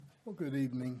Well, good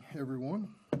evening, everyone.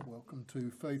 Welcome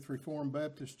to Faith Reformed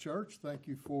Baptist Church. Thank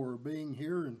you for being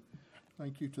here, and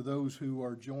thank you to those who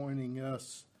are joining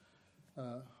us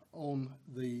on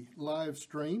the live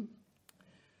stream.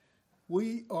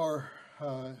 We are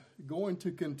going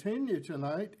to continue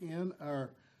tonight in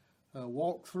our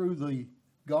walk through the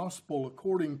Gospel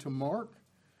according to Mark,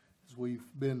 as we've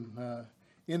been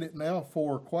in it now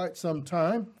for quite some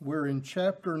time. We're in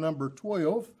chapter number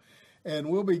 12. And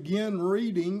we'll begin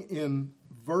reading in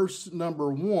verse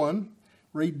number 1,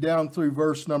 read down through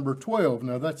verse number 12.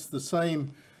 Now, that's the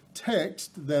same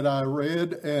text that I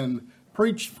read and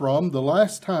preached from the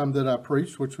last time that I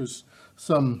preached, which was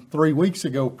some 3 weeks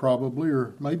ago probably,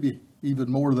 or maybe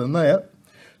even more than that.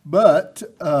 But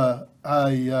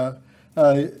I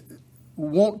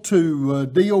want to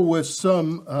deal with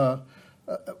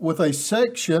with a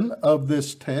section of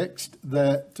this text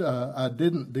that I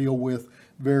didn't deal with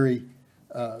very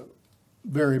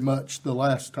much the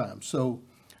last time. So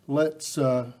let's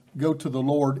go to the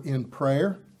Lord in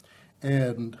prayer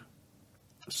and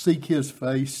seek His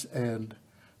face, and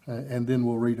then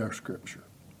we'll read our scripture.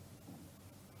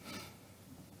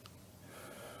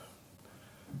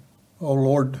 Oh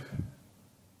Lord,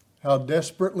 how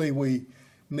desperately we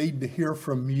need to hear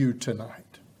from You tonight.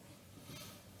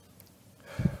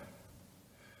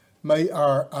 May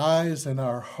our eyes and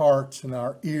our hearts and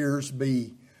our ears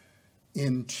be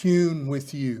in tune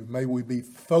with You. May we be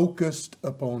focused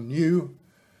upon You.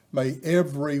 May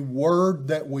every word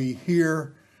that we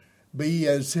hear be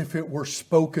as if it were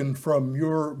spoken from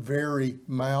Your very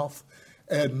mouth.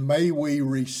 And may we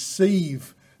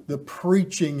receive the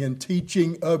preaching and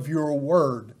teaching of Your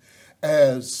word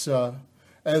as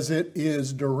it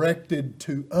is directed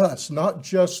to us, not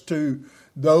just to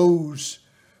those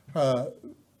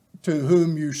to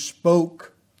whom You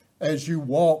spoke as You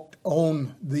walked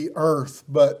on the earth,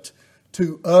 but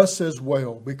to us as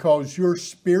well, because Your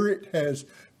Spirit has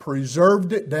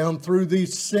preserved it down through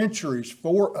these centuries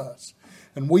for us.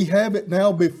 And we have it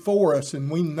now before us, and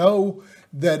we know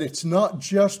that it's not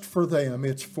just for them,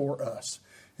 it's for us.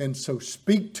 And so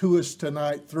speak to us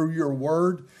tonight through Your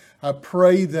word. I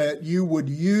pray that You would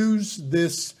use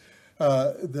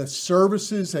the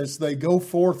services as they go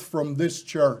forth from this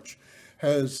church,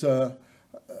 as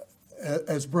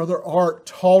Brother Art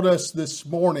taught us this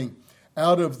morning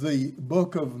out of the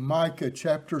book of Micah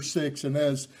chapter 6, and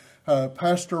as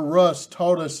Pastor Russ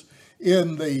taught us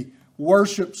in the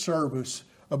worship service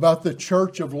about the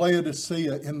church of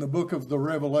Laodicea in the book of the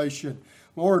Revelation.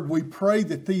 Lord, we pray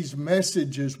that these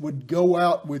messages would go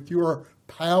out with Your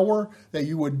power, that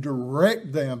You would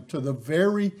direct them to the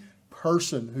very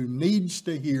person who needs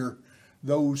to hear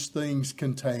those things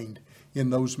contained in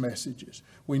those messages.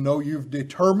 We know You've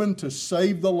determined to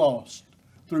save the lost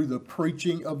through the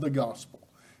preaching of the gospel.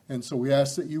 And so we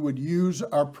ask that You would use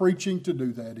our preaching to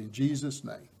do that. In Jesus'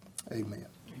 name, amen.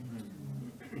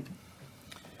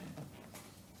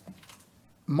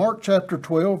 Mark chapter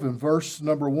 12 and verse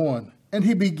number 1. And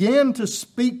He began to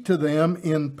speak to them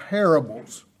in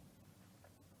parables.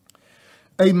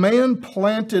 A man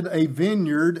planted a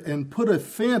vineyard and put a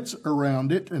fence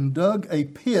around it and dug a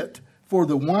pit for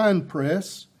the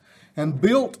winepress, and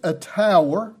built a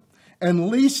tower, and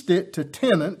leased it to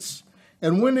tenants,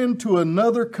 and went into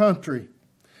another country.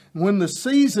 When the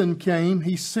season came,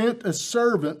 he sent a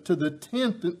servant to the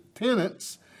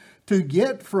tenants to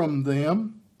get from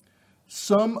them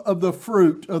some of the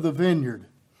fruit of the vineyard.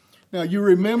 Now you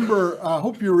remember, I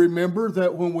hope you remember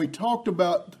that when we talked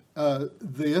about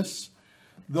this,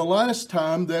 the last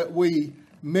time that we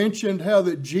mentioned how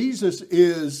that Jesus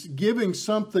is giving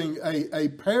something, a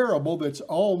parable that's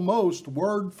almost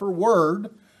word for word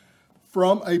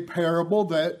from a parable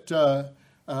that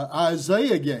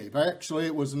Isaiah gave. Actually,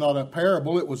 it was not a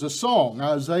parable, it was a song.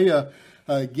 Isaiah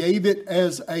gave it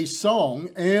as a song,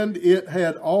 and it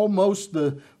had almost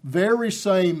the very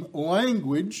same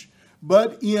language,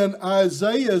 but in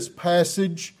Isaiah's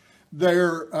passage,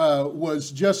 there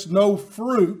was just no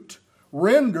fruit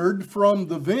rendered from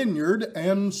the vineyard,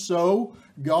 and so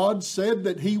God said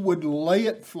that He would lay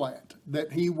it flat,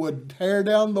 that He would tear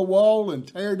down the wall and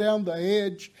tear down the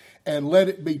hedge and let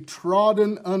it be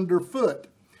trodden underfoot.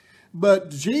 But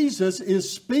Jesus is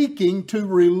speaking to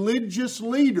religious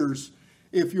leaders,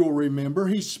 if you'll remember.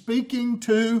 He's speaking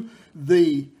to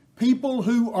the people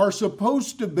who are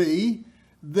supposed to be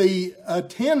the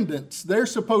attendants. They're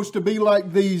supposed to be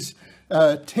like these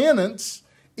tenants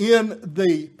in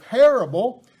the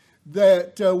parable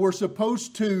that were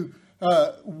supposed to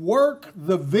work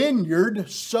the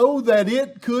vineyard so that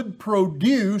it could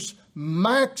produce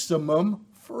maximum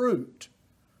fruit.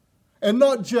 And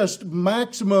not just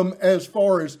maximum as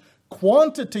far as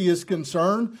quantity is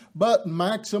concerned, but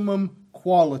maximum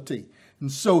quality.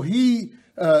 And so he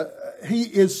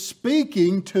is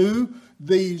speaking to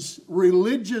these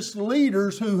religious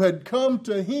leaders who had come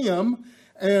to him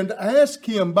and asked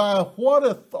him, by what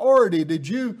authority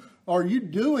are you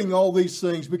doing all these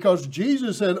things? Because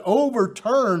Jesus had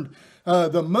overturned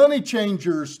the money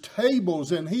changers'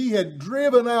 tables, and he had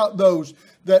driven out those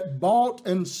that bought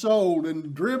and sold,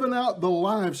 and driven out the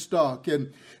livestock,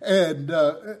 and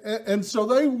so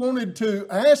they wanted to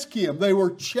ask him. They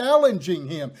were challenging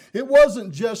him. It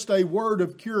wasn't just a word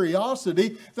of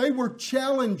curiosity. They were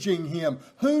challenging him.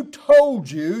 Who told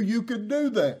you could do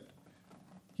that?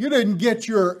 You didn't get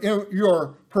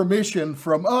your permission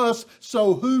from us,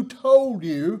 so who told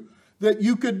you that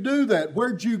you could do that?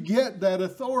 Where'd you get that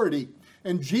authority?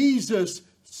 And Jesus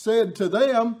said to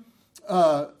them,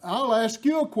 I'll ask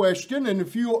you a question, and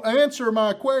if you'll answer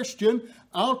my question,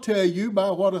 I'll tell you by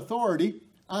what authority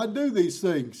I do these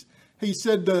things. He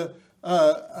said the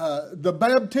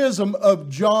baptism of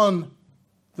John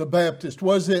the Baptist,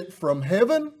 was it from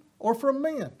heaven or from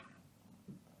men?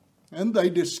 And they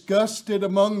discussed it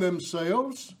among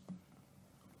themselves.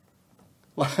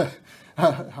 I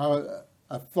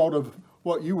thought of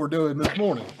what you were doing this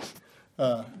morning.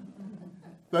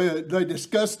 They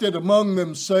discussed it among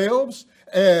themselves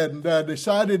and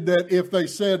decided that if they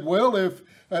said, well,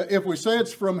 if we say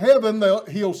it's from heaven,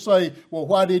 he'll say, well,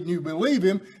 why didn't you believe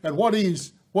him? And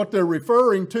what they're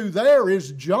referring to there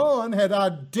is John had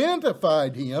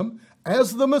identified him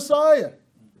as the Messiah.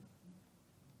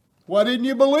 Why didn't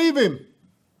you believe him?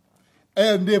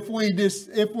 And if we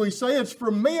say it's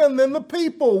from men, then the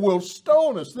people will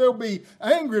stone us. They'll be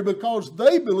angry because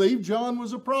they believe John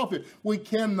was a prophet. We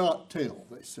cannot tell,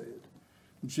 they said.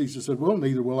 And Jesus said, well,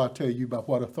 neither will I tell you by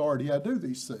what authority I do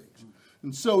these things.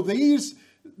 And so this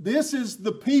is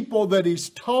the people that he's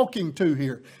talking to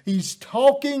here. He's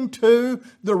talking to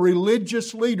the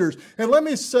religious leaders. And let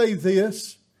me say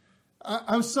this.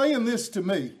 I'm saying this to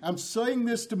me. I'm saying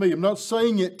this to me. I'm not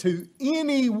saying it to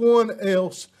anyone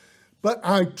else. But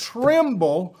I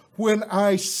tremble when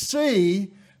I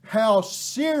see how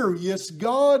serious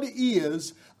God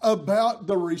is about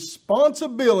the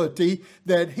responsibility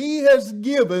that he has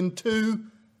given to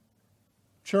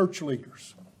church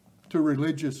leaders, to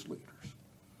religious leaders.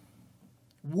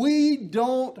 We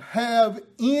don't have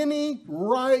any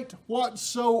right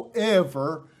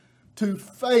whatsoever to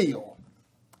fail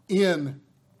in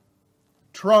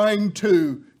trying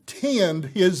to tend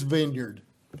his vineyard,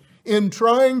 in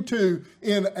trying to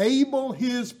enable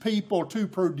his people to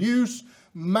produce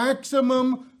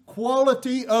maximum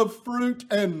quality of fruit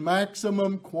and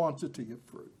maximum quantity of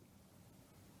fruit.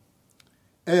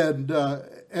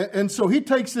 And so he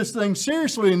takes this thing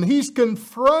seriously, and he's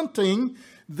confronting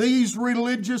these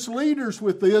religious leaders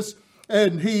with this,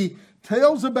 and he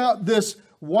tells about this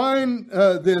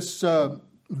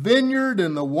vineyard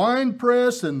and the wine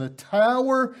press and the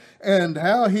tower, and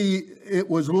how it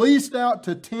was leased out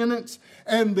to tenants,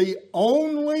 and the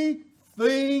only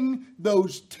thing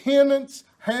those tenants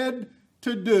had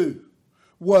to do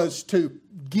was to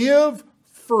give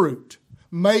fruit,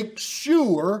 make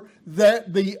sure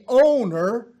that the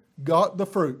owner got the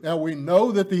fruit. Now we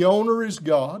know that the owner is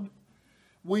God.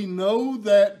 We know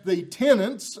that the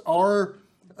tenants are,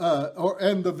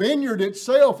 and the vineyard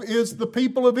itself is the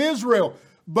people of Israel.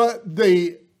 But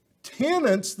the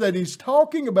tenants that he's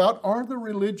talking about are the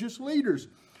religious leaders.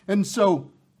 And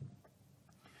so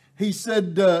he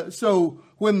said, so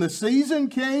when the season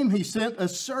came, he sent a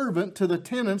servant to the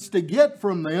tenants to get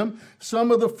from them some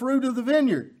of the fruit of the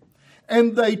vineyard.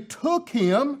 And they took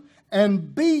him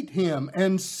and beat him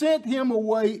and sent him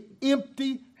away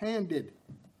empty-handed.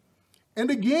 And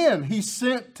again he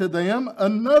sent to them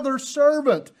another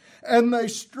servant, and they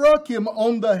struck him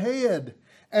on the head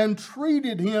and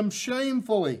treated him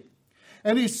shamefully.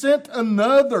 And he sent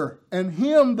another, and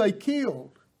him they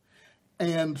killed.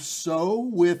 And so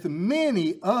with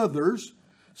many others,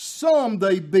 some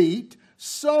they beat,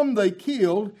 some they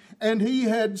killed, and he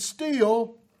had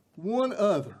still one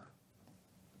other,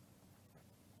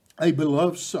 a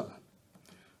beloved son.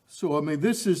 So,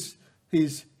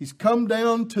 he's come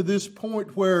down to this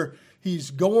point where he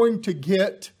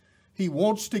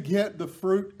wants to get the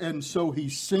fruit, and so he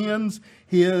sends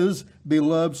his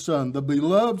beloved son. The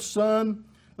beloved son,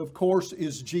 of course,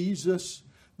 is Jesus.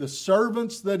 The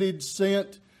servants that he'd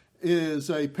sent is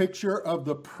a picture of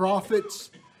the prophets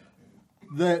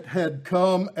that had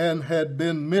come and had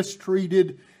been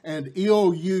mistreated and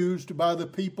ill-used by the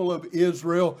people of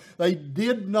Israel. They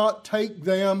did not take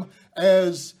them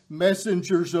as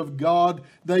messengers of God.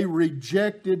 They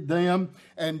rejected them.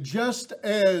 And just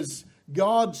as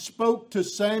God spoke to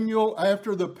Samuel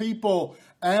after the people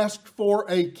asked for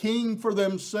a king for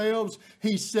themselves.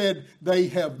 He said, they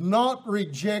have not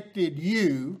rejected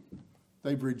you,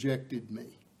 they've rejected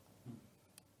me.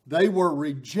 They were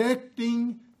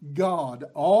rejecting God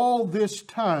all this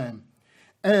time.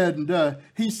 And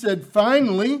he said,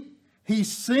 finally, he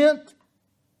sent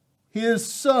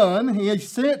his son, he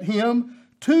sent him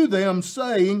to them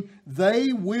saying,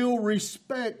 they will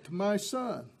respect my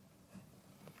son.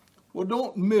 Well,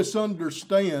 don't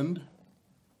misunderstand.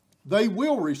 They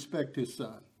will respect his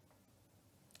son.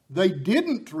 They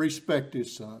didn't respect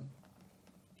his son.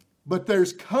 But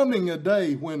there's coming a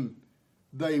day when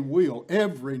they will,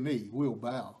 every knee will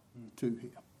bow to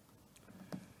him.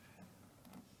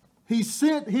 He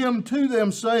sent him to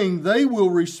them saying, they will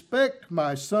respect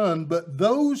my son. But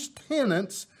those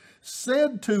tenants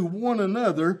said to one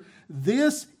another,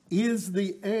 this is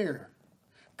the heir.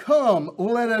 Come,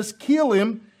 let us kill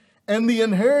him, and the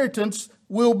inheritance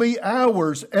will be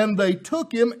ours. And they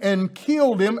took him and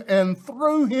killed him and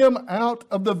threw him out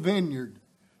of the vineyard.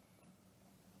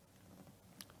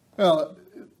 Do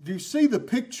you see the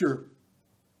picture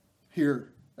here?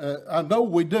 I know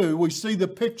we do. We see the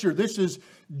picture. This is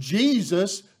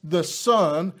Jesus, the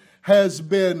Son, has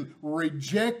been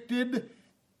rejected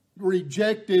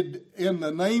in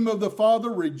the name of the Father,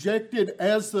 rejected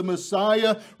as the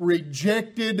Messiah,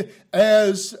 rejected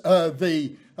as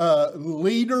the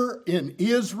leader in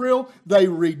Israel. They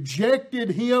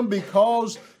rejected him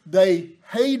because they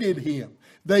hated him.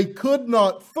 They could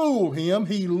not fool him.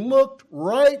 He looked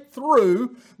right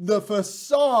through the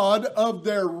facade of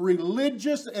their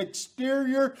religious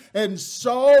exterior and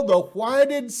saw the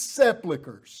whited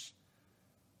sepulchres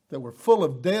that were full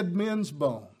of dead men's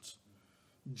bones.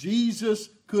 Jesus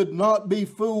could not be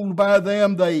fooled by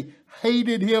them. They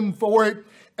hated him for it.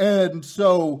 And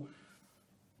so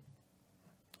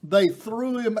they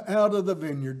threw him out of the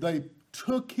vineyard. They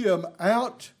took him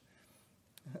out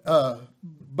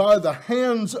by the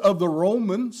hands of the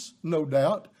Romans, no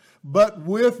doubt, but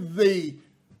with the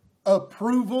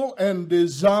approval and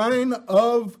design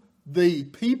of the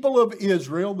people of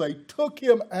Israel. They took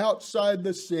him outside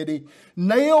the city,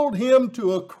 nailed him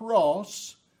to a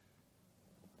cross.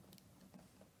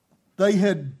 They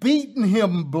had beaten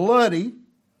him bloody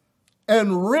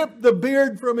and ripped the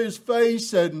beard from his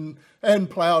face and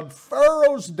plowed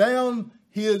furrows down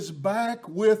his back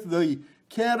with the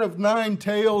cat of nine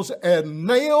tails and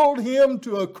nailed him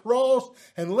to a cross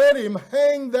and let him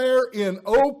hang there in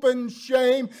open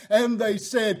shame. And they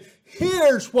said,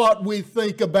 here's what we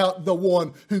think about the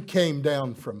one who came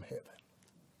down from heaven.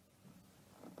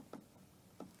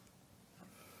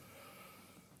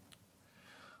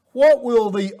 What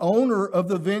will the owner of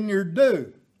the vineyard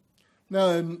do? Now,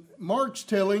 in Mark's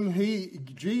telling,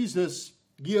 Jesus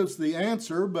gives the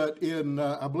answer, but in,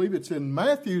 I believe it's in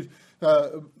Matthew,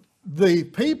 the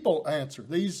people answer.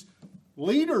 These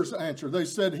leaders answer. They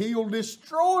said, he'll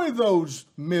destroy those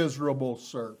miserable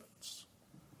servants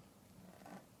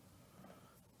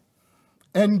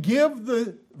and give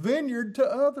the vineyard to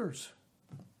others.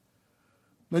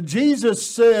 Now, Jesus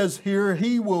says here,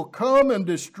 he will come and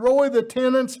destroy the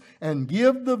tenants and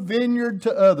give the vineyard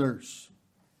to others.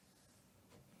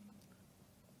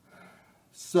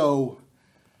 So,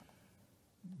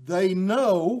 they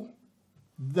know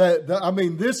that,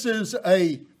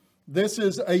 this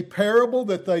is a parable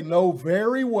that they know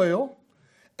very well.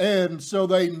 And so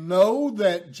they know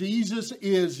that Jesus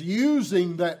is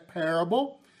using that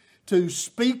parable to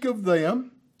speak of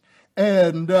them.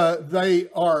 And they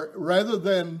are, rather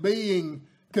than being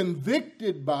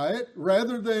convicted by it,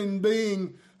 rather than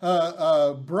being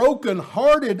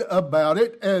brokenhearted about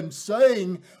it and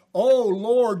saying, oh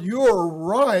Lord, you're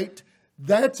right,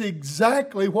 that's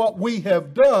exactly what we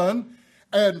have done,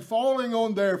 and falling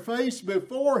on their face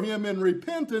before him in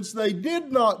repentance, they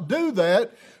did not do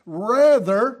that.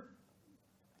 Rather,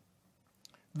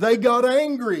 they got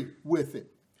angry with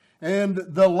it. And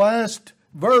the last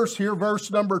verse here, verse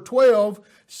number 12,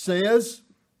 says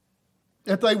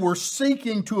that they were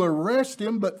seeking to arrest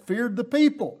him, but feared the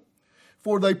people,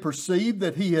 for they perceived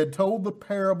that he had told the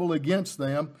parable against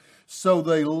them. So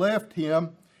they left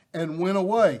him and went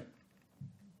away.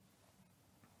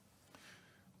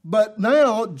 But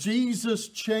now Jesus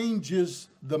changes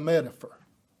the metaphor.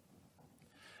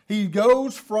 He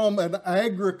goes from an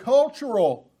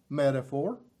agricultural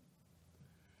metaphor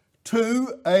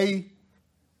to a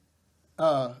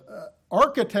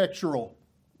architectural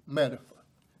metaphor.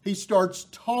 He starts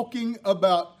talking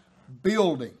about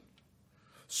building.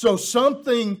 So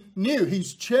something new.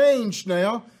 He's changed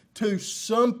now to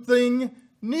something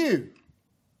new.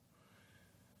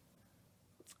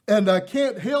 And I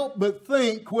can't help but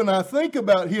think, when I think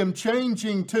about him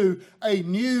changing to a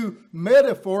new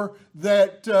metaphor,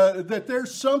 that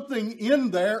there's something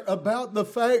in there about the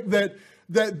fact that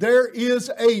there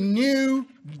is a new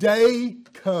day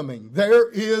coming. There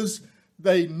is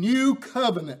the new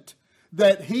covenant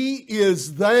that he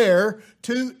is there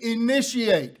to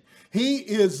initiate. He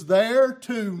is there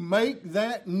to make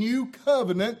that new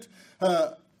covenant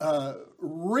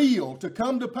real, to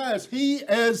come to pass. He,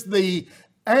 as the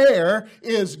heir,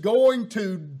 is going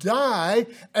to die,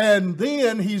 and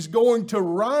then he's going to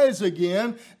rise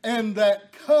again, and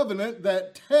that covenant,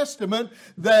 that testament,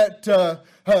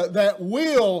 that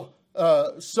will,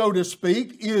 so to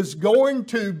speak, is going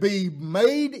to be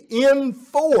made in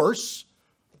force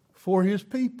for his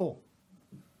people.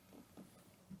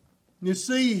 You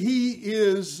see, he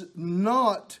is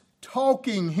not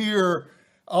talking here,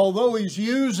 although he's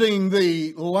using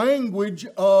the language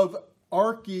of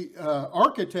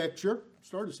architecture,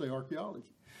 started to say archaeology,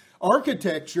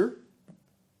 architecture,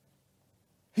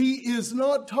 he is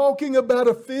not talking about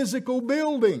a physical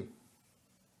building.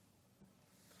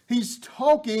 He's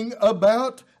talking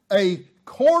about a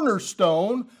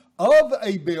cornerstone of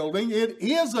a building. It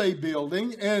is a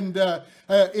building, and it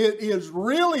is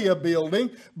really a building,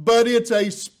 but it's a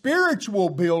spiritual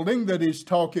building that he's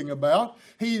talking about.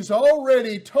 He's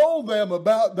already told them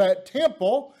about that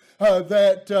temple,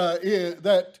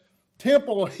 that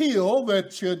Temple Hill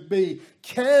that should be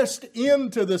cast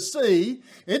into the sea.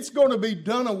 It's going to be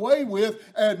done away with,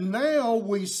 and now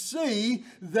we see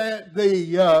that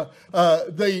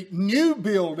the new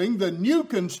building, the new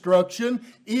construction,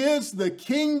 is the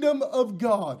kingdom of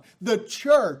God, the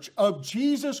church of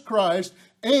Jesus Christ,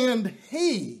 and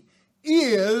he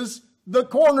is the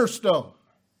cornerstone.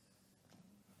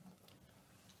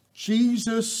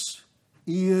 Jesus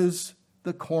is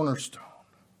the cornerstone.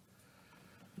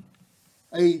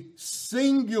 A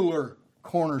singular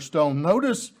cornerstone.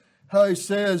 Notice how he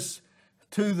says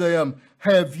to them,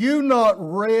 have you not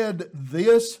read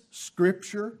this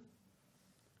scripture?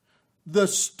 The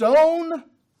stone,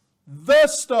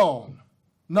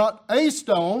 not a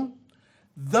stone,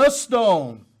 the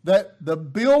stone that the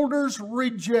builders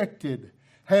rejected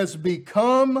has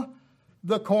become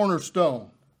the cornerstone.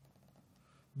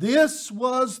 This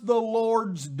was the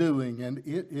Lord's doing, and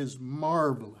it is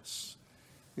marvelous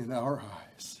in our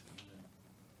eyes.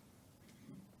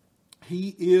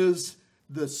 He is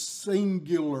the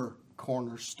singular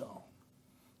cornerstone.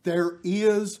 There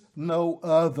is no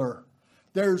other.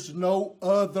 There's no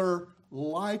other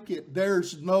like it.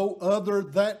 There's no other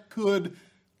that could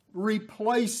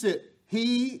replace it.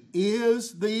 He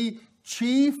is the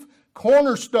chief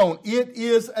cornerstone. It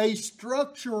is a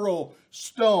structural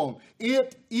stone.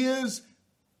 It is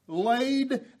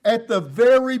laid at the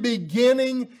very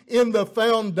beginning in the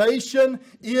foundation.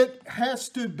 It has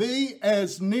to be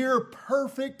as near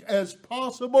perfect as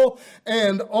possible.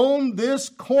 And on this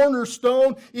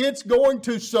cornerstone, it's going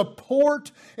to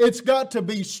support, it's got to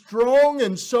be strong,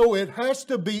 and so it has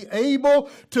to be able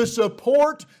to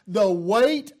support the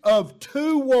weight of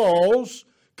two walls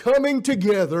coming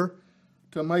together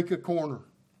to make a corner.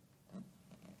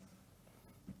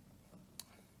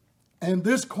 And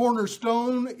this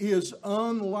cornerstone is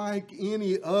unlike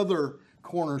any other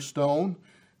cornerstone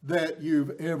that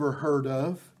you've ever heard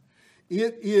of.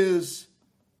 This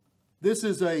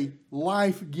is a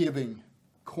life-giving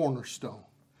cornerstone,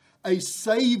 a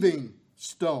saving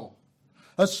stone,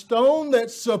 a stone that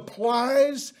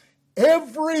supplies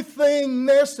everything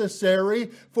necessary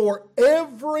for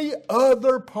every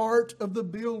other part of the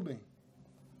building.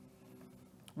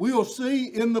 We'll see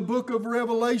in the book of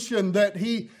Revelation that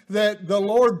the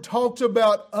Lord talks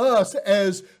about us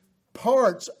as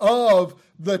parts of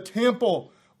the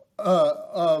temple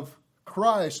of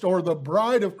Christ, or the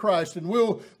bride of Christ, and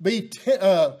we'll be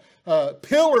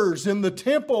pillars in the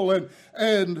temple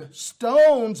and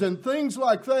stones and things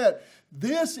like that.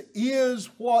 This is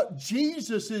what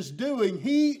Jesus is doing.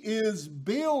 He is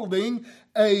building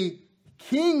a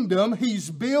kingdom.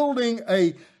 He's building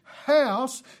a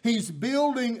house. He's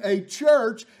building a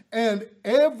church, and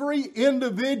every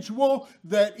individual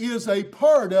that is a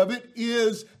part of it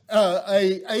is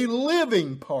a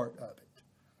living part of it.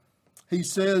 He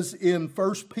says in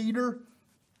 1 Peter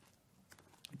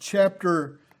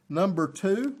chapter number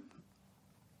 2,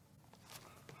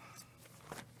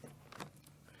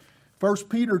 1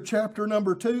 Peter chapter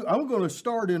number 2, I'm going to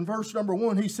start in verse number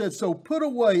 1. He says, so put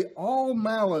away all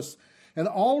malice and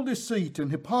all deceit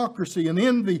and hypocrisy and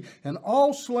envy and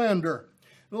all slander.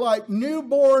 Like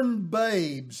newborn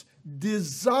babes,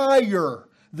 desire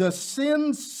the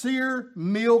sincere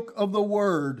milk of the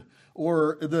word,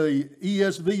 or the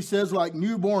ESV says, like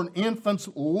newborn infants,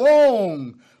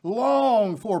 long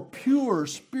for pure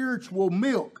spiritual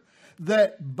milk,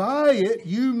 that by it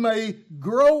you may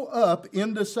grow up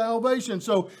into salvation.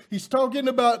 So he's talking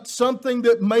about something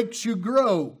that makes you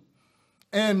grow.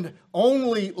 And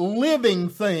only living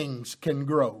things can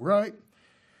grow, right?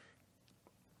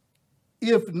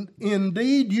 If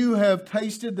indeed you have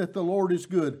tasted that the Lord is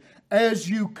good, as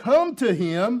you come to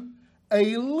him,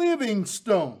 a living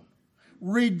stone,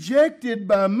 rejected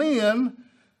by men,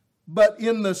 but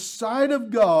in the sight of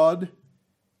God,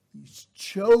 he's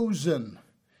chosen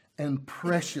and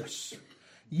precious.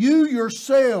 You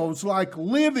yourselves, like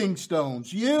living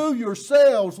stones,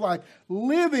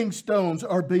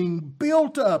 are being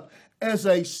built up as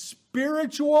a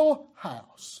spiritual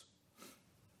house,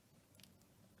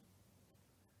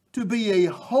 to be a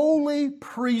holy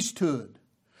priesthood,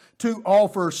 to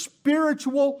offer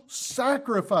spiritual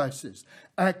sacrifices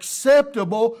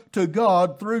acceptable to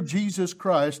God through Jesus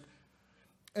Christ.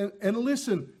 And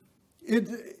listen,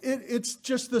 it's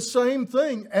just the same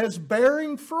thing as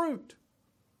bearing fruit,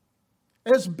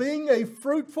 as being a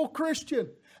fruitful Christian,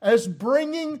 as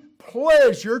bringing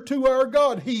pleasure to our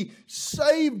God. He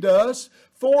saved us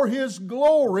for his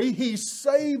glory. He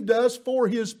saved us for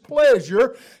his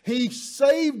pleasure. He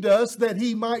saved us that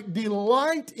he might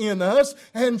delight in us.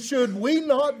 And should we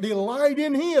not delight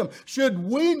in him? Should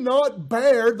we not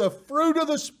bear the fruit of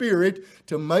the Spirit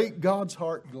to make God's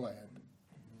heart glad?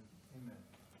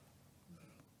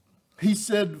 He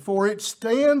said, for it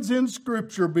stands in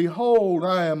Scripture, behold,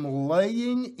 I am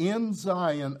laying in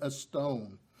Zion a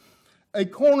stone, a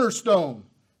cornerstone,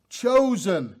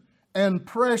 chosen and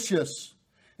precious,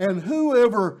 and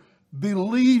whoever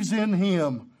believes in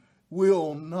him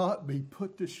will not be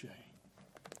put to shame.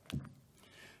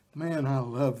 Man, I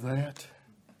love that.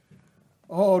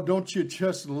 Oh, don't you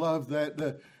just love that?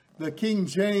 The King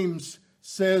James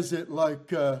says it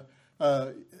like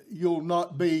you'll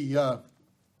not be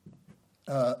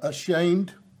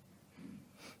ashamed.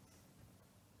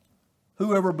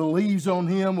 Whoever believes on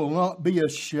him will not be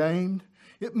ashamed.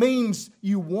 It means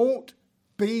you won't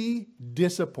be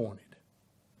disappointed.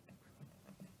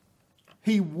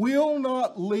 He will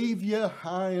not leave you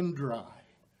high and dry.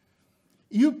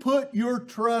 You put your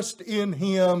trust in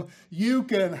him, you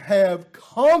can have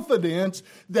confidence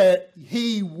that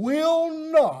he will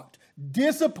not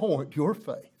disappoint your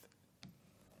faith.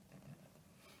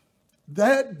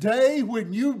 That day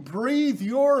when you breathe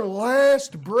your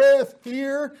last breath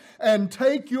here and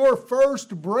take your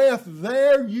first breath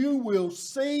there, you will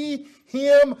see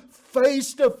him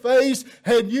face to face,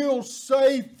 and you'll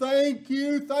say, thank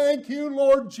you,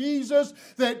 Lord Jesus,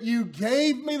 that you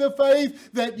gave me the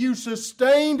faith, that you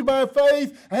sustained my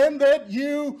faith, and that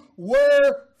you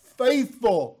were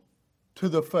faithful to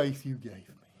the faith you gave me.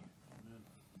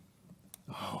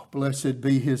 Oh, blessed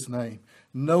be his name.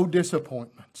 No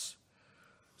disappointments.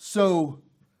 So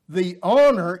the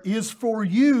honor is for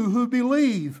you who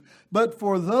believe, but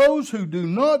for those who do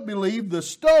not believe, the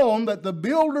stone that the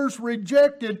builders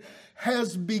rejected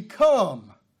has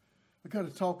become, we've got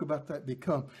to talk about that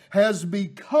has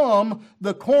become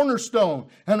the cornerstone,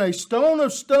 and a stone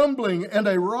of stumbling and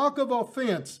a rock of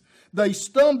offense. They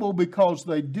stumble because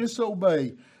they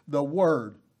disobey the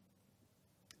word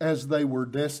as they were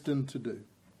destined to do.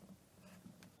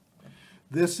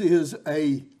 This is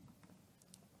a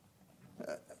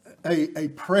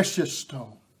precious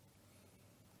stone.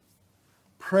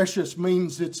 Precious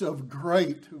means it's of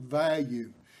great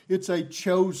value. It's a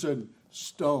chosen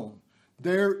stone.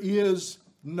 There is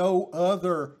no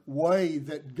other way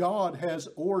that God has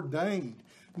ordained,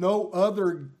 no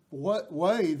other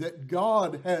way that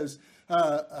God has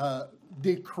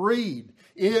decreed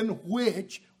in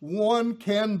which one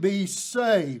can be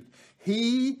saved.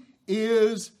 He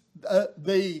is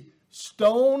the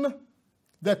stone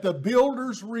that the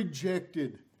builders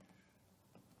rejected.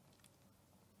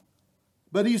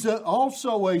 But he's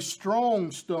also a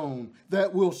strong stone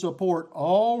that will support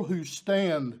all who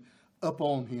stand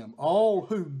upon him, all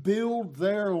who build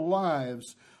their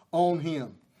lives on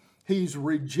him. He's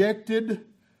rejected,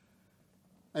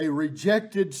 a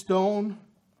rejected stone,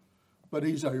 but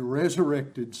he's a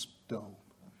resurrected stone.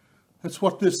 That's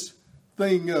what this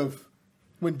thing of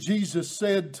when Jesus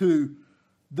said to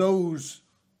those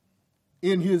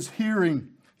in his hearing,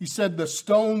 he said, the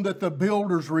stone that the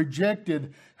builders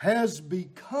rejected has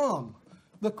become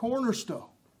the cornerstone.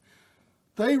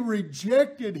 They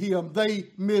rejected him. They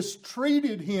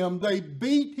mistreated him. They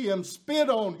beat him, spit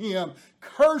on him,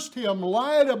 cursed him,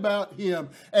 lied about him,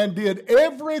 and did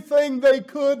everything they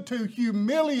could to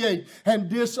humiliate and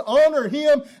dishonor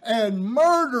him and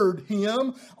murdered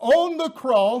him on the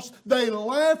cross. They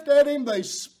laughed at him. They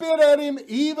spit at him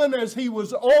even as he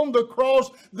was on the cross.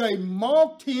 They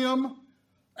mocked him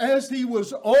as he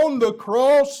was on the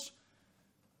cross.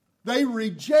 They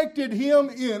rejected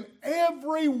him in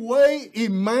every way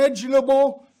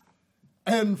imaginable.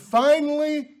 And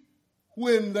finally,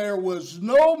 when there was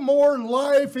no more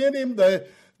life in him,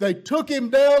 they took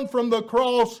him down from the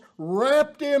cross,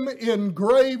 wrapped him in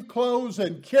grave clothes,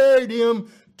 and carried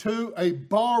him to a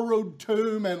borrowed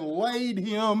tomb and laid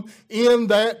him in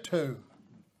that tomb.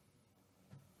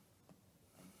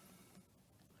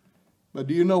 But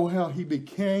do you know how he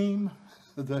became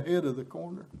the head of the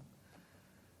corner?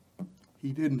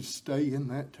 He didn't stay in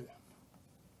that tomb.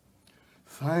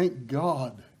 Thank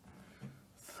God.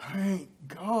 Thank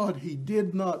God he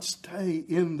did not stay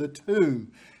in the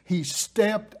tomb. He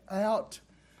stepped out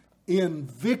in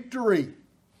victory,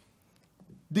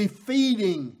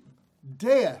 defeating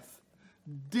death,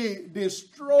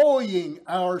 destroying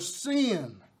our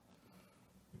sin,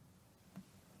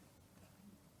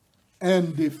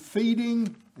 and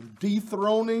defeating,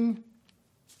 dethroning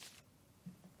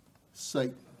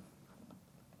Satan.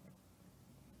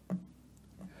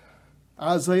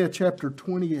 Isaiah chapter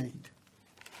 28.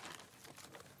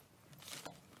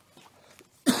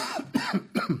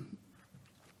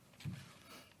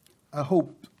 I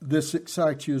hope this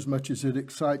excites you as much as it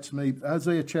excites me.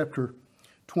 Isaiah chapter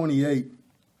 28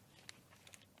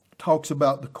 talks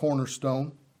about the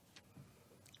cornerstone.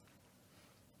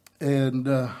 And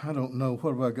I don't know,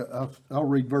 what have I got? I'll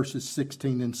read verses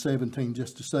 16 and 17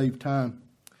 just to save time.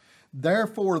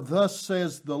 Therefore, thus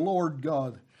says the Lord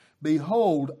God,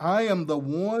 behold, I am the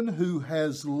one who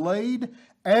has laid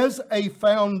as a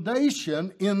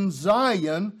foundation in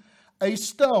Zion a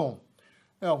stone.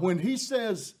 Now, when he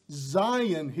says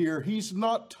Zion here, he's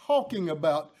not talking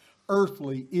about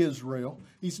earthly Israel.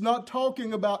 He's not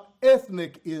talking about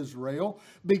ethnic Israel,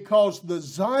 because the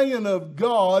Zion of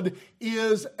God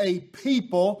is a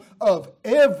people of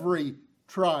every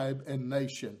tribe and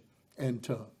nation and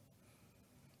tongue.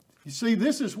 You see,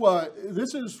 this is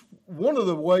one of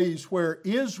the ways where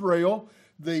Israel,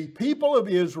 the people of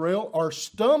Israel, are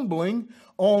stumbling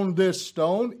on this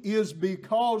stone, is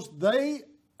because they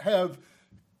have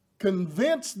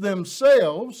convinced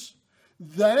themselves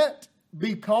that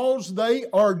because they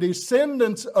are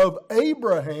descendants of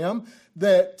Abraham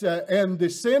and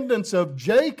descendants of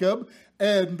Jacob,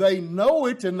 and they know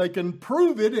it and they can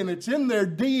prove it and it's in their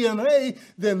DNA,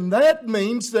 then that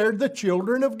means they're the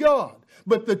children of God.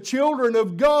 But the children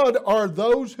of God are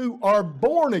those who are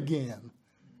born again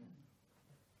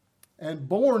and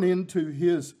born into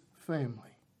his family.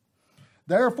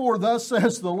 Therefore, thus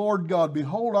says the Lord God,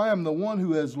 behold, I am the one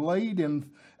who has laid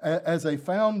as a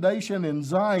foundation in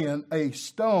Zion a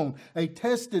stone, a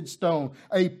tested stone,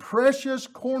 a precious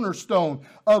cornerstone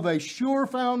of a sure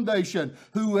foundation.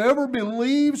 Whoever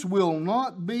believes will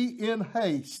not be in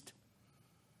haste.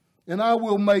 And I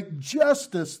will make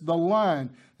justice the line.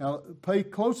 Now, pay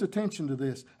close attention to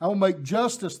this. I will make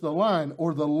justice the line,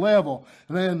 or the level,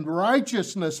 and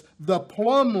righteousness the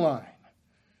plumb line.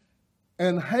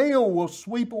 And hail will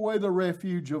sweep away the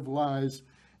refuge of lies,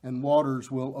 and waters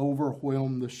will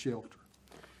overwhelm the shelter.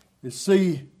 You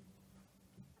see,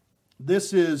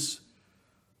 this is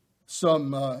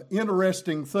some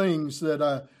interesting things that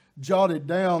I jotted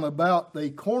down about the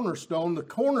cornerstone. The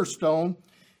cornerstone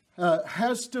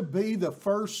has to be the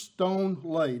first stone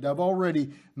laid. I've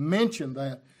already mentioned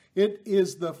that. It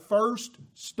is the first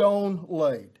stone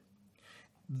laid.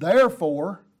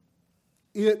 Therefore,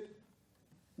 it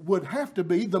would have to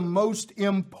be the most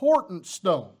important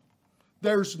stone.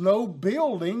 There's no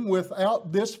building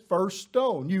without this first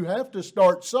stone. You have to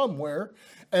start somewhere.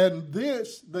 And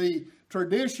the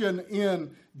tradition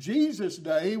in Jesus'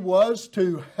 day was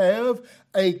to have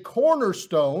a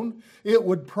cornerstone. It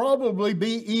would probably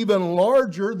be even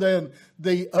larger than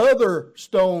the other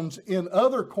stones in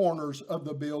other corners of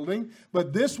the building,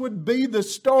 but this would be the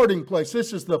starting place.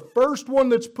 This is the first one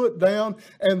that's put down,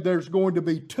 and there's going to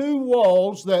be two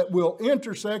walls that will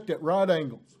intersect at right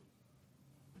angles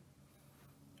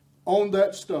on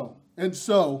that stone. And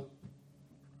so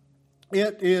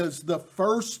it is the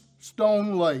first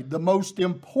stone laid, the most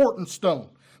important stone,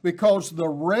 because the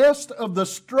rest of the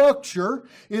structure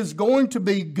is going to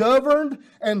be governed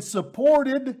and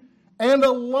supported and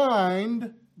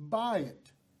aligned by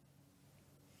it.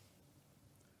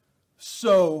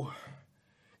 So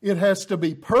it has to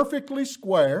be perfectly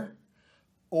square,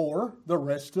 or the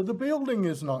rest of the building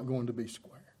is not going to be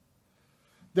square.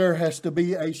 There has to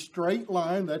be a straight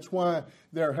line. That's why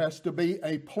there has to be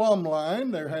a plumb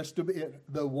line.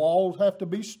 The walls have to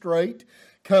be straight,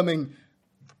 coming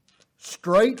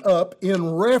straight up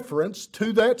in reference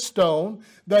to that stone.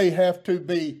 They have to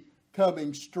be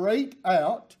coming straight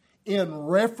out in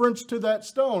reference to that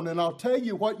stone. And I'll tell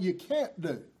you what you can't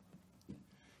do.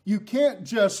 You can't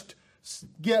just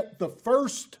get the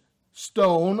first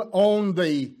stone on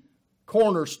the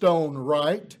cornerstone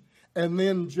right and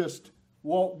then just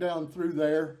walk down through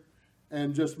there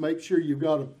and just make sure you've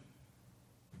got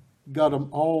them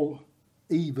all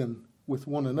even with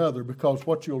one another, because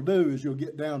what you'll do is you'll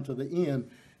get down to the end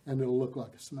and it'll look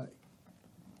like a snake.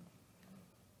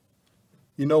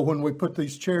 You know, when we put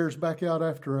these chairs back out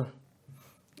after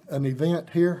an event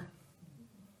here,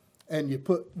 and you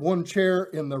put one chair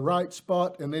in the right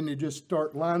spot and then you just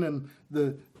start lining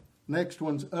the next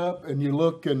ones up, and you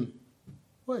look and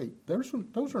wait,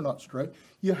 those are not straight.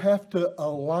 You have to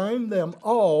align them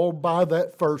all by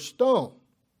that first stone.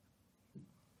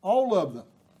 All of them.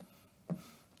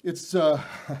 It's kind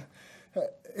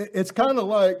of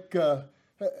like,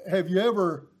 have you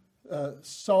ever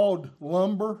sawed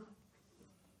lumber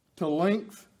to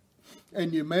length,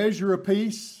 and you measure a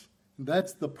piece, and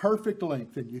that's the perfect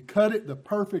length, and you cut it the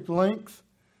perfect length,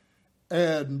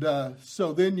 and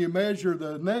so then you measure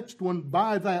the next one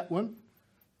by that one,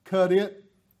 cut it,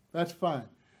 that's fine.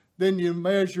 Then you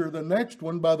measure the next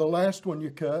one by the last one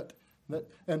you cut,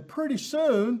 and pretty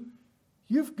soon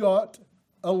you've got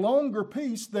a longer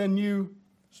piece than you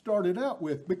started out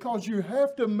with, because you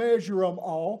have to measure them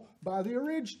all by the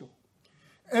original.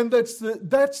 And that's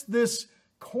this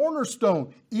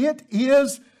cornerstone. It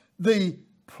is the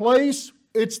place,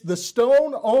 it's the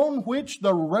stone on which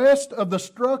the rest of the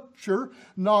structure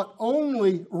not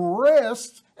only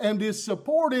rests and is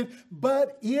supported,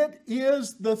 but it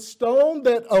is the stone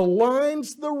that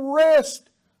aligns the rest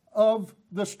of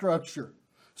the structure.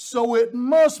 So it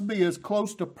must be as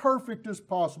close to perfect as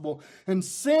possible. And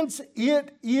since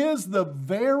it is the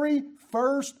very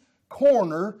first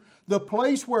corner, the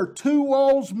place where two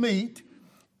walls meet,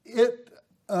 it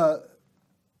will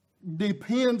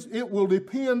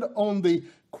depend on the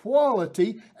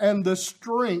quality and the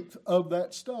strength of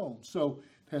that stone. So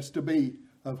it has to be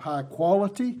of high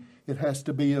quality. It has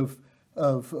to be of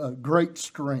great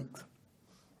strength.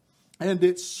 And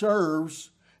it serves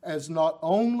as not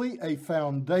only a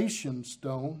foundation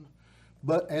stone,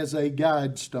 but as a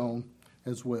guide stone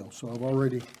as well. So I've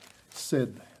already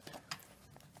said that.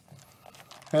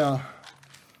 Now,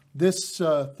 this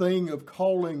thing of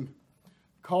calling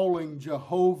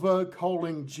Jehovah,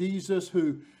 calling Jesus,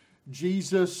 who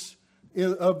Jesus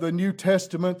of the New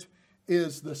Testament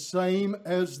is the same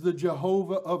as the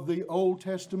Jehovah of the Old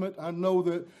Testament. I know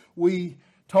that we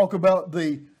talk about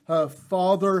the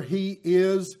Father, He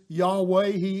is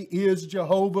Yahweh, He is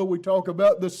Jehovah. We talk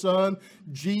about the Son,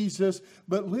 Jesus.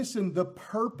 But listen, the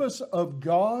purpose of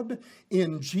God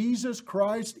in Jesus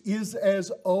Christ is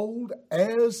as old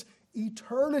as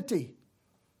eternity.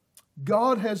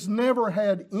 God has never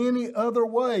had any other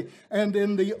way. And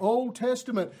in the Old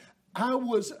Testament, I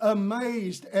was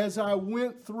amazed as I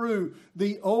went through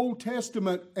the Old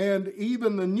Testament and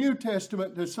even the New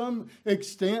Testament to some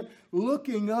extent,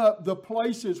 looking up the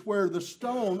places where the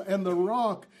stone and the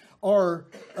rock are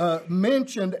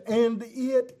mentioned, and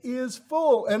it is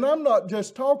full. And I'm not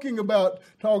just talking about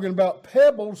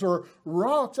pebbles or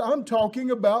rocks. I'm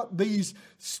talking about these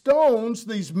stones,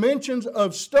 these mentions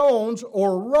of stones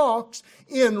or rocks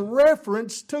in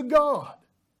reference to God.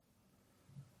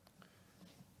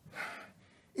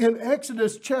 In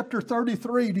Exodus chapter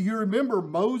 33, do you remember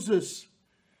Moses,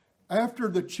 after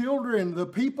the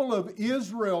people of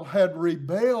Israel had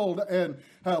rebelled, and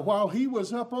while he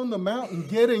was up on the mountain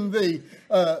getting the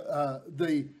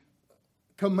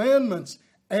commandments,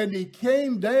 and he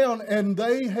came down and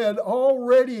they had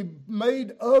already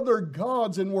made other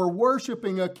gods and were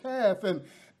worshiping a calf and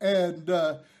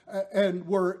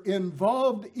were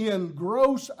involved in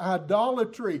gross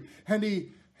idolatry, and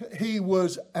he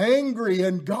was angry,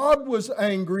 and God was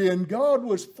angry, and God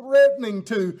was threatening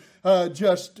to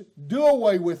just do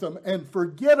away with them and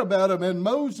forget about them. And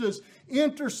Moses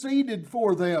interceded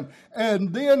for them.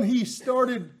 And then he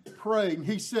started praying.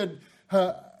 He said,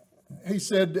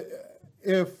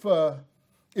 if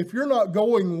you're not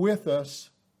going with us,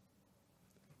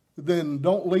 then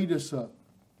don't lead us up.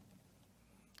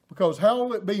 Because how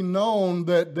will it be known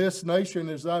that this nation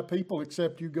is thy people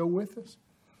except you go with us?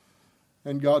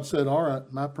 And God said, all right,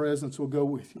 my presence will go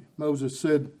with you. Moses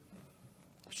said,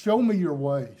 show me your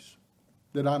ways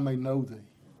that I may know thee.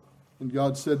 And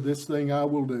God said, this thing I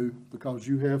will do because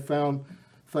you have found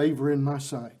favor in my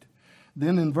sight.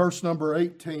 Then in verse number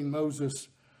 18, Moses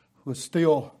was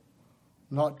still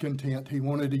not content. He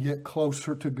wanted to get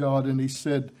closer to God. And he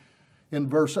said in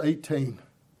verse 18,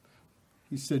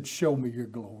 he said, show me your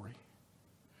glory.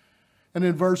 And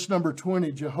in verse number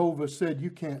 20, Jehovah said,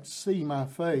 you can't see my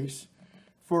face,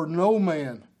 for no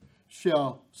man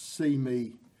shall see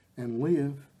me and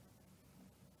live.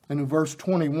 And in verse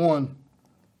 21,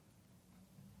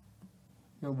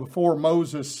 before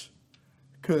Moses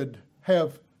could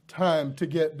have time to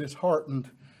get disheartened,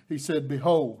 he said,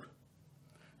 behold,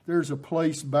 there's a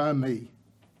place by me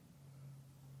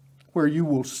where you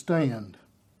will stand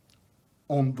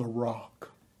on the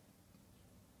rock.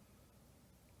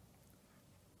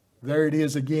 There it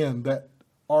is again, that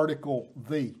article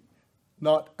the,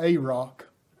 not a rock,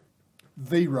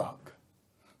 the rock.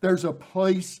 There's a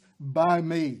place by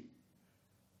me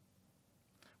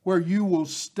where you will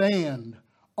stand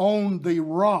on the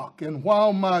rock, and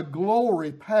while my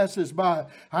glory passes by,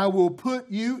 I will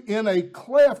put you in a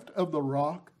cleft of the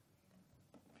rock,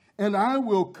 and I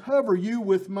will cover you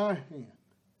with my hand.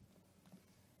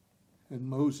 And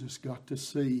Moses got to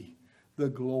see the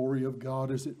glory of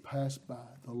God as it passed by.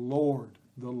 The Lord,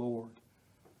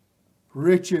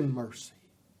 rich in mercy.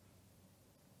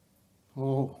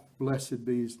 Oh, blessed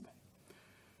be his name.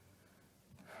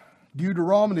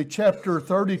 Deuteronomy chapter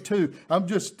 32. I've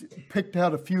just picked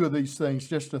out a few of these things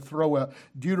just to throw out.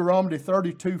 Deuteronomy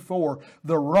 32:4.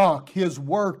 The rock, his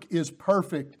work is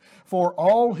perfect, for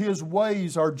all his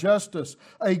ways are justice,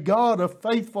 a God of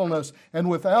faithfulness and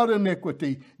without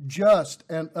iniquity, just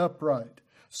and upright.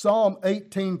 Psalm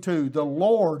 18:2. The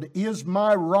Lord is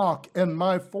my rock and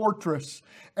my fortress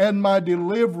and my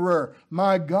deliverer,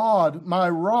 my God, my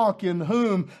rock in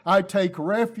whom I take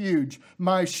refuge,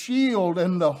 my shield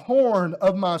and the horn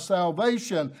of my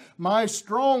salvation, my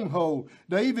stronghold.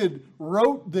 David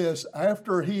wrote this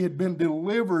after he had been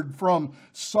delivered from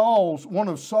one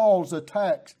of Saul's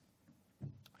attacks.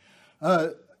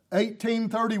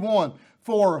 18:31.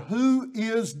 For who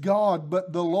is God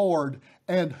but the Lord?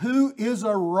 And who is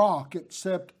a rock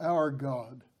except our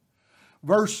God?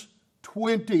 Verse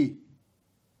 20.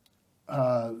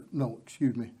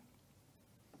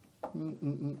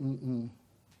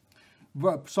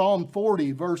 Psalm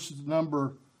 40, verse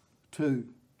number 2.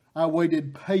 I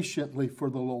waited patiently for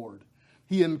the Lord.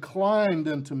 He inclined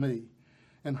unto me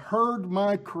and heard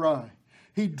my cry.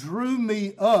 He drew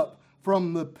me up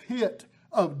from the pit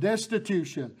of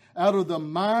destitution, out of the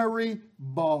miry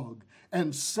bog,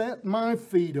 and set my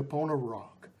feet upon a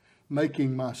rock,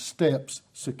 making my steps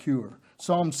secure.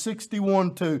 Psalm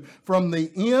 61:2. From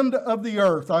the end of the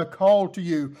earth I call to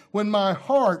you. When my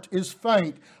heart is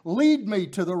faint, lead me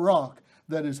to the rock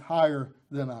that is higher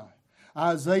than I.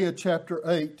 Isaiah chapter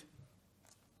 8,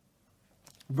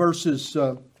 verses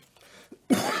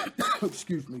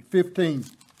 15.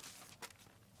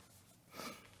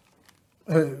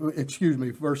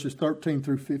 Verses 13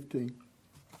 through 15.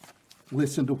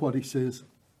 Listen to what he says.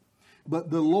 But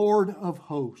the Lord of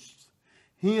hosts,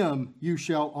 him you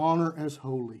shall honor as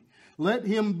holy. Let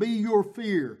him be your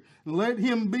fear, and let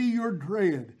him be your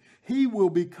dread. He will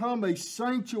become a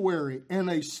sanctuary and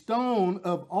a stone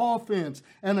of offense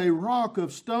and a rock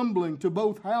of stumbling to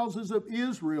both houses of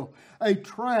Israel, a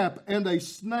trap and a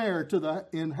snare to the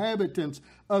inhabitants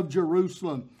of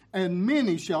Jerusalem. And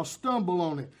many shall stumble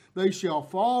on it. They shall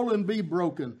fall and be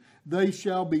broken. They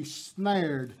shall be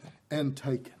snared and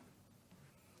taken.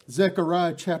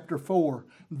 Zechariah chapter 4,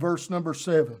 verse number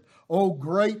 7. O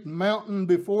great mountain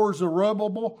before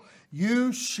Zerubbabel,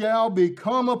 you shall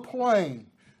become a plain.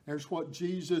 There's what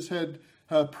Jesus had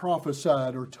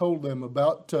prophesied or told them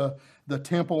about the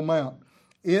Temple Mount.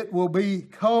 It will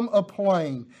become a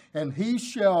plain, and he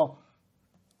shall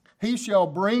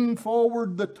bring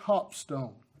forward the top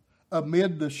stone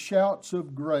amid the shouts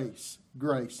of grace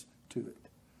to it.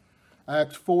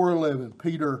 Acts 4:11,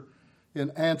 Peter,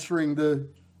 in answering the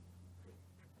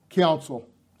council,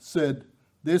 said,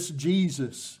 this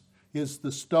Jesus is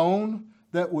the stone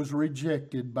that was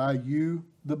rejected by you,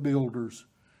 the builders,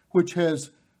 which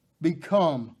has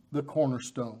become the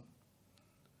cornerstone.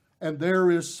 And there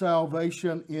is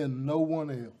salvation in no one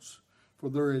else, for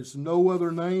there is no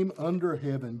other name under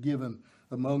heaven given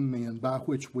among men by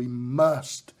which we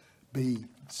must be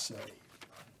saved.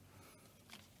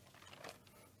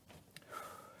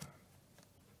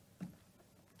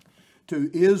 To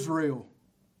Israel,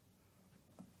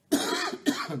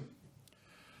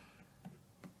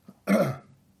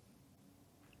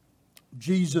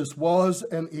 Jesus was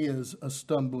and is a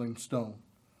stumbling stone.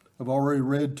 I've already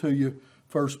read to you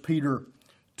 1 Peter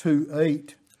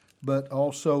 2:8, but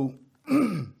also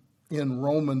in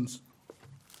Romans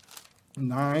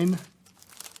 9.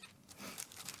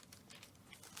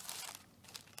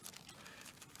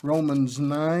 Romans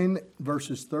 9,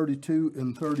 verses 32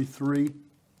 and 33.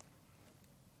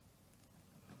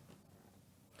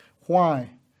 Why?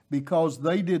 Because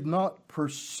they did not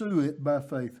pursue it by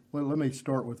faith. Well, let me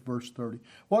start with verse 30.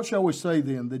 What shall we say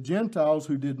then? The Gentiles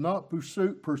who did not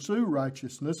pursue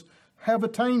righteousness have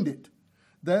attained it.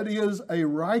 That is a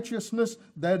righteousness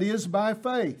that is by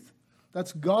faith.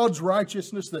 That's God's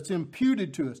righteousness that's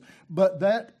imputed to us. But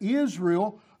that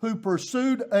Israel who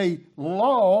pursued a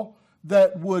law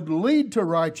that would lead to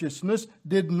righteousness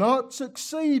did not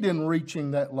succeed in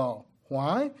reaching that law.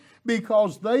 Why?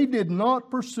 Because they did not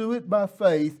pursue it by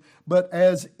faith, but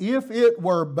as if it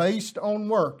were based on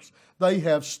works. They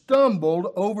have stumbled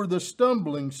over the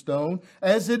stumbling stone,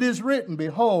 as it is written,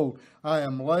 Behold, I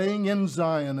am laying in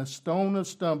Zion a stone of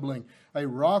stumbling, a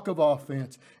rock of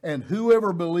offense, and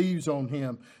whoever believes on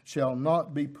him shall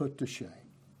not be put to shame.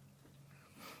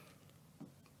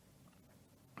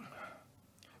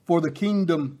 For the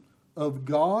kingdom of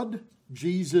God,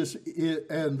 Jesus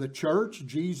and the church,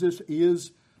 Jesus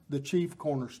is the chief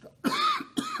cornerstone.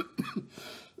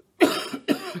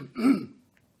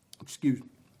 Excuse me.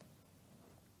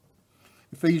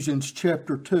 Ephesians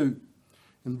chapter 2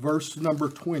 and verse number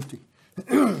 20.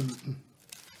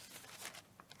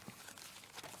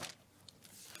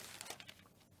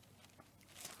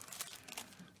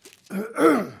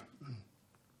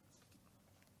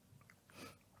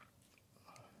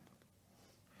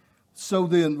 So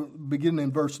then, beginning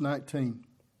in verse 19,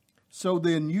 so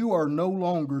then you are no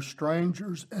longer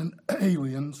strangers and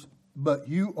aliens, but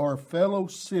you are fellow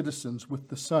citizens with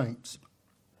the saints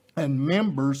and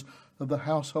members of the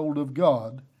household of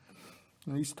God.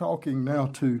 And he's talking now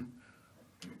to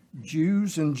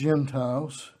Jews and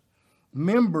Gentiles,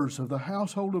 members of the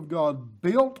household of God,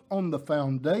 built on the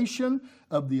foundation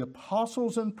of the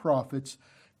apostles and prophets,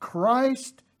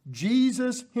 Christ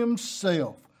Jesus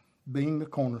himself being the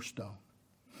cornerstone,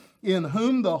 in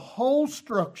whom the whole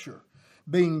structure,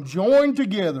 being joined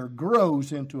together,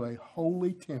 grows into a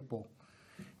holy temple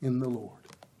in the Lord.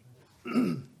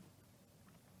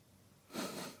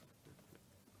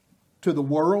 To the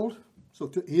world, so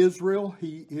to Israel,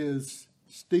 he is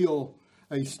still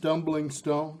a stumbling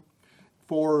stone.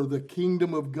 For the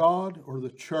kingdom of God, or the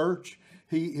church,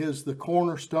 he is the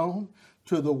cornerstone.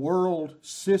 To the world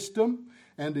system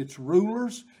and its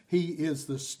rulers, he is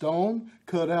the stone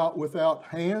cut out without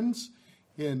hands.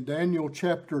 In Daniel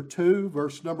chapter 2,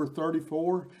 verse number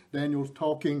 34, Daniel's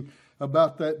talking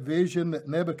about that vision that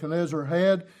Nebuchadnezzar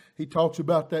had. He talks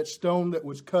about that stone that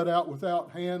was cut out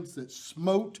without hands that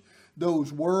smote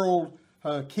those world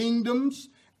kingdoms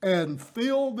and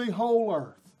filled the whole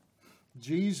earth.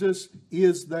 Jesus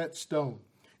is that stone.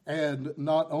 And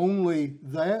not only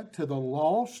that, to the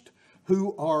lost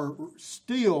who are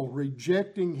still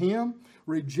rejecting him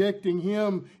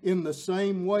in the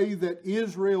same way that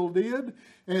Israel did,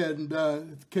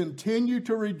 and continue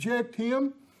to reject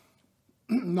him.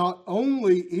 Not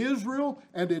only Israel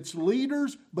and its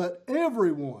leaders, but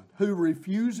everyone who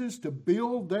refuses to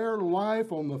build their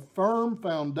life on the firm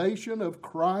foundation of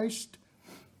Christ,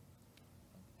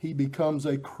 he becomes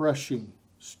a crushing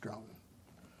stone.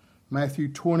 Matthew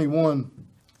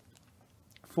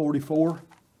 21:44.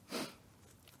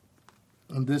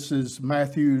 And this is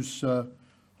Matthew's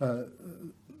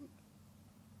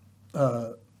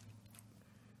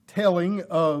telling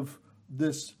of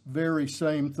this very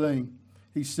same thing.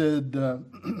 He said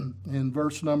in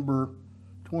verse number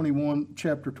 21,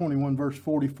 chapter 21, verse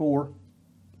 44,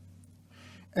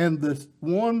 and the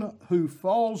one who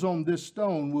falls on this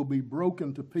stone will be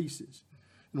broken to pieces.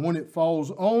 And when it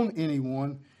falls on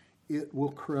anyone, it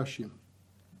will crush him.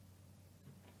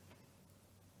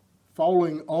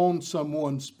 Falling on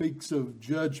someone speaks of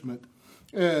judgment.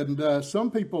 And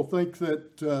some people think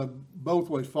that both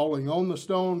ways, falling on the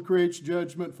stone creates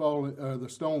judgment, the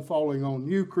stone falling on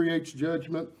you creates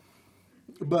judgment.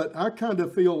 But I kind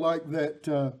of feel like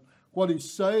that what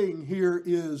he's saying here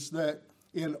is that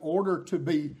in order to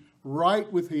be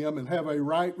right with him and have a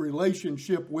right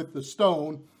relationship with the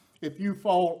stone, if you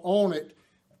fall on it,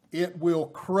 it will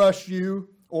crush you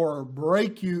or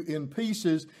break you in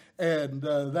pieces. And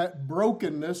that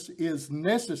brokenness is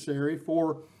necessary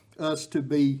for us to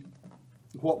be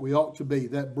what we ought to be,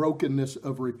 that brokenness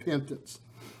of repentance.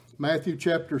 Matthew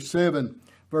chapter 7,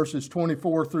 verses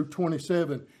 24 through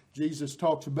 27, Jesus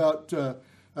talks about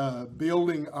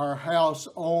building our house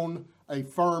on a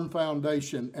firm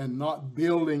foundation and not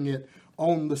building it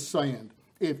on the sand.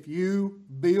 If you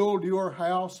build your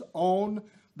house on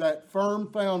that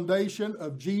firm foundation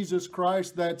of Jesus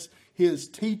Christ. That's His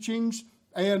teachings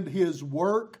and His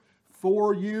work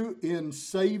for you in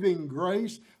saving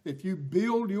grace. If you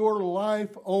build your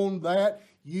life on that,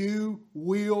 you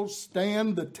will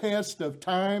stand the test of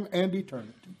time and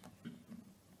eternity.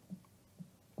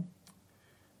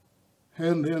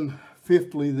 And then,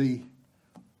 fifthly,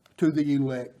 to the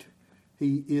elect,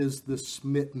 He is the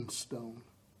smitten stone.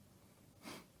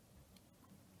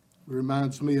 It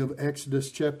reminds me of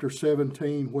Exodus chapter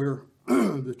 17, where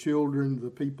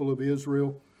the people of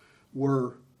Israel,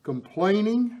 were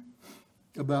complaining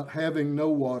about having no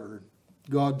water.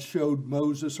 God showed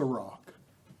Moses a rock.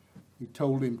 He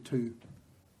told him to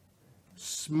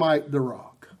smite the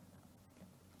rock.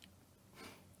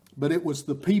 But it was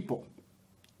the people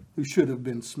who should have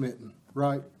been smitten,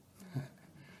 right?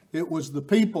 It was the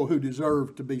people who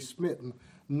deserved to be smitten,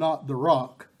 not the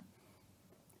rock.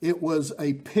 It was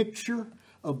a picture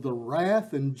of the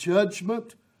wrath and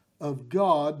judgment of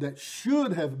God that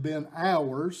should have been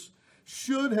ours,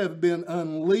 should have been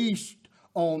unleashed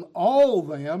on all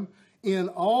them in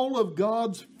all of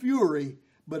God's fury,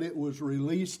 but it was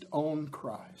released on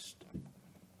Christ.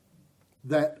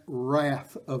 That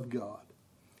wrath of God.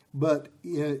 But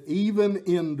even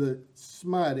in the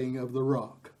smiting of the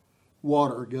rock,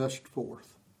 water gushed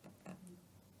forth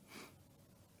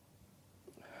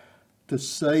to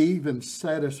save and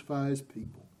satisfy His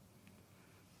people.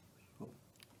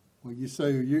 Well, you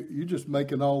say, you're just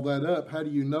making all that up. How do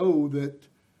you know that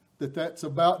that's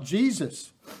about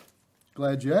Jesus?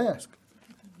 Glad you asked.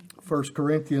 1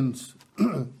 Corinthians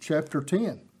chapter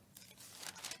 10.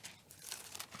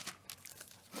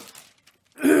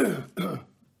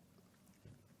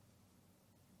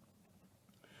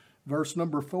 Verse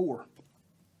number 4.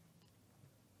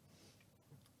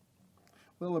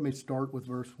 Well, let me start with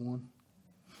verse 1.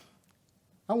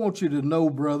 I want you to know,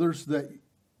 brothers, that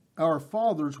our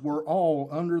fathers were all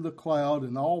under the cloud,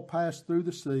 and all passed through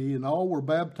the sea, and all were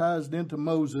baptized into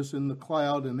Moses in the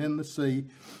cloud and in the sea,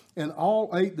 and all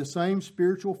ate the same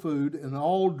spiritual food, and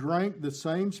all drank the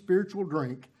same spiritual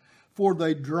drink, for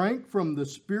they drank from the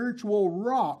spiritual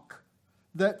rock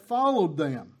that followed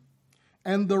them,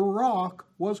 and the rock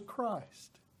was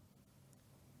Christ.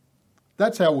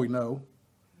 That's how we know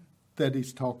that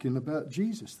he's talking about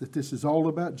Jesus, that this is all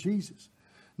about Jesus.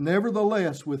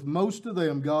 Nevertheless, with most of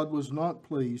them God was not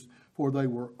pleased, for they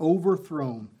were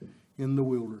overthrown in the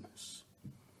wilderness.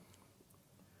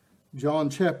 John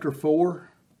chapter 4,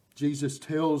 Jesus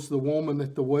tells the woman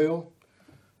at the well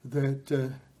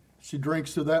that she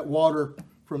drinks of that water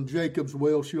from Jacob's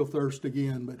well, she'll thirst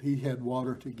again, but he had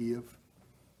water to give,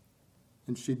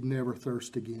 and she'd never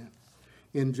thirst again.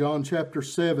 In John chapter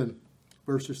 7,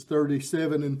 verses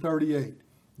 37 and 38,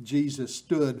 Jesus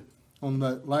stood on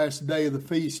the last day of the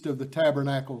Feast of the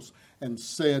Tabernacles and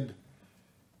said,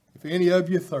 "If any of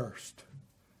you thirst,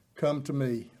 come to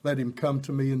me. Let him come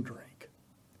to me and drink.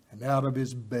 And out of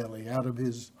his belly, out of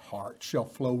his heart, shall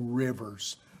flow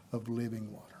rivers of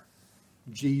living water."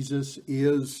 Jesus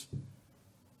is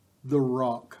the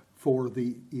rock for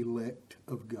the elect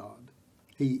of God.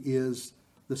 He is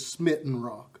the smitten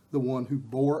rock, the one who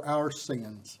bore our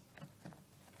sins.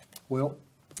 Well,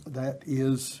 that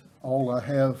is all I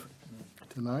have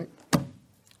tonight.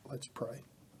 Let's pray.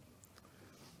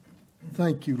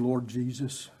 Thank you, Lord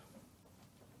Jesus.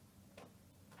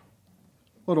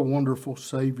 What a wonderful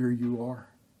Savior you are.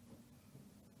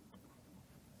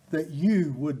 That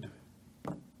you would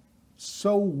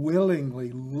so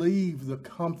willingly leave the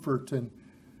comfort and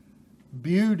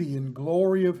beauty and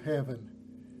glory of heaven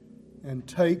and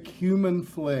take human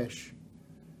flesh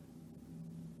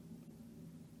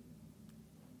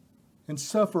and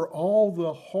suffer all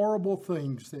the horrible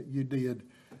things that you did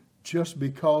just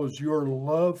because your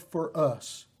love for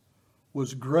us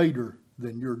was greater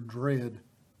than your dread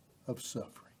of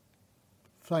suffering.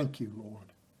 Thank you,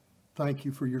 Lord. Thank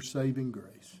you for your saving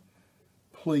grace.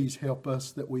 Please help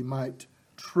us that we might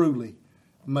truly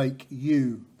make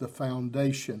you the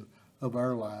foundation of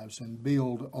our lives and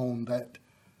build on that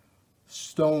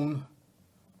stone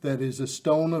that is a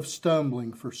stone of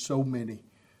stumbling for so many.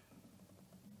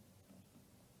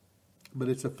 But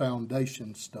it's a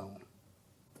foundation stone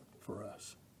for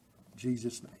us. In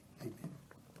Jesus' name.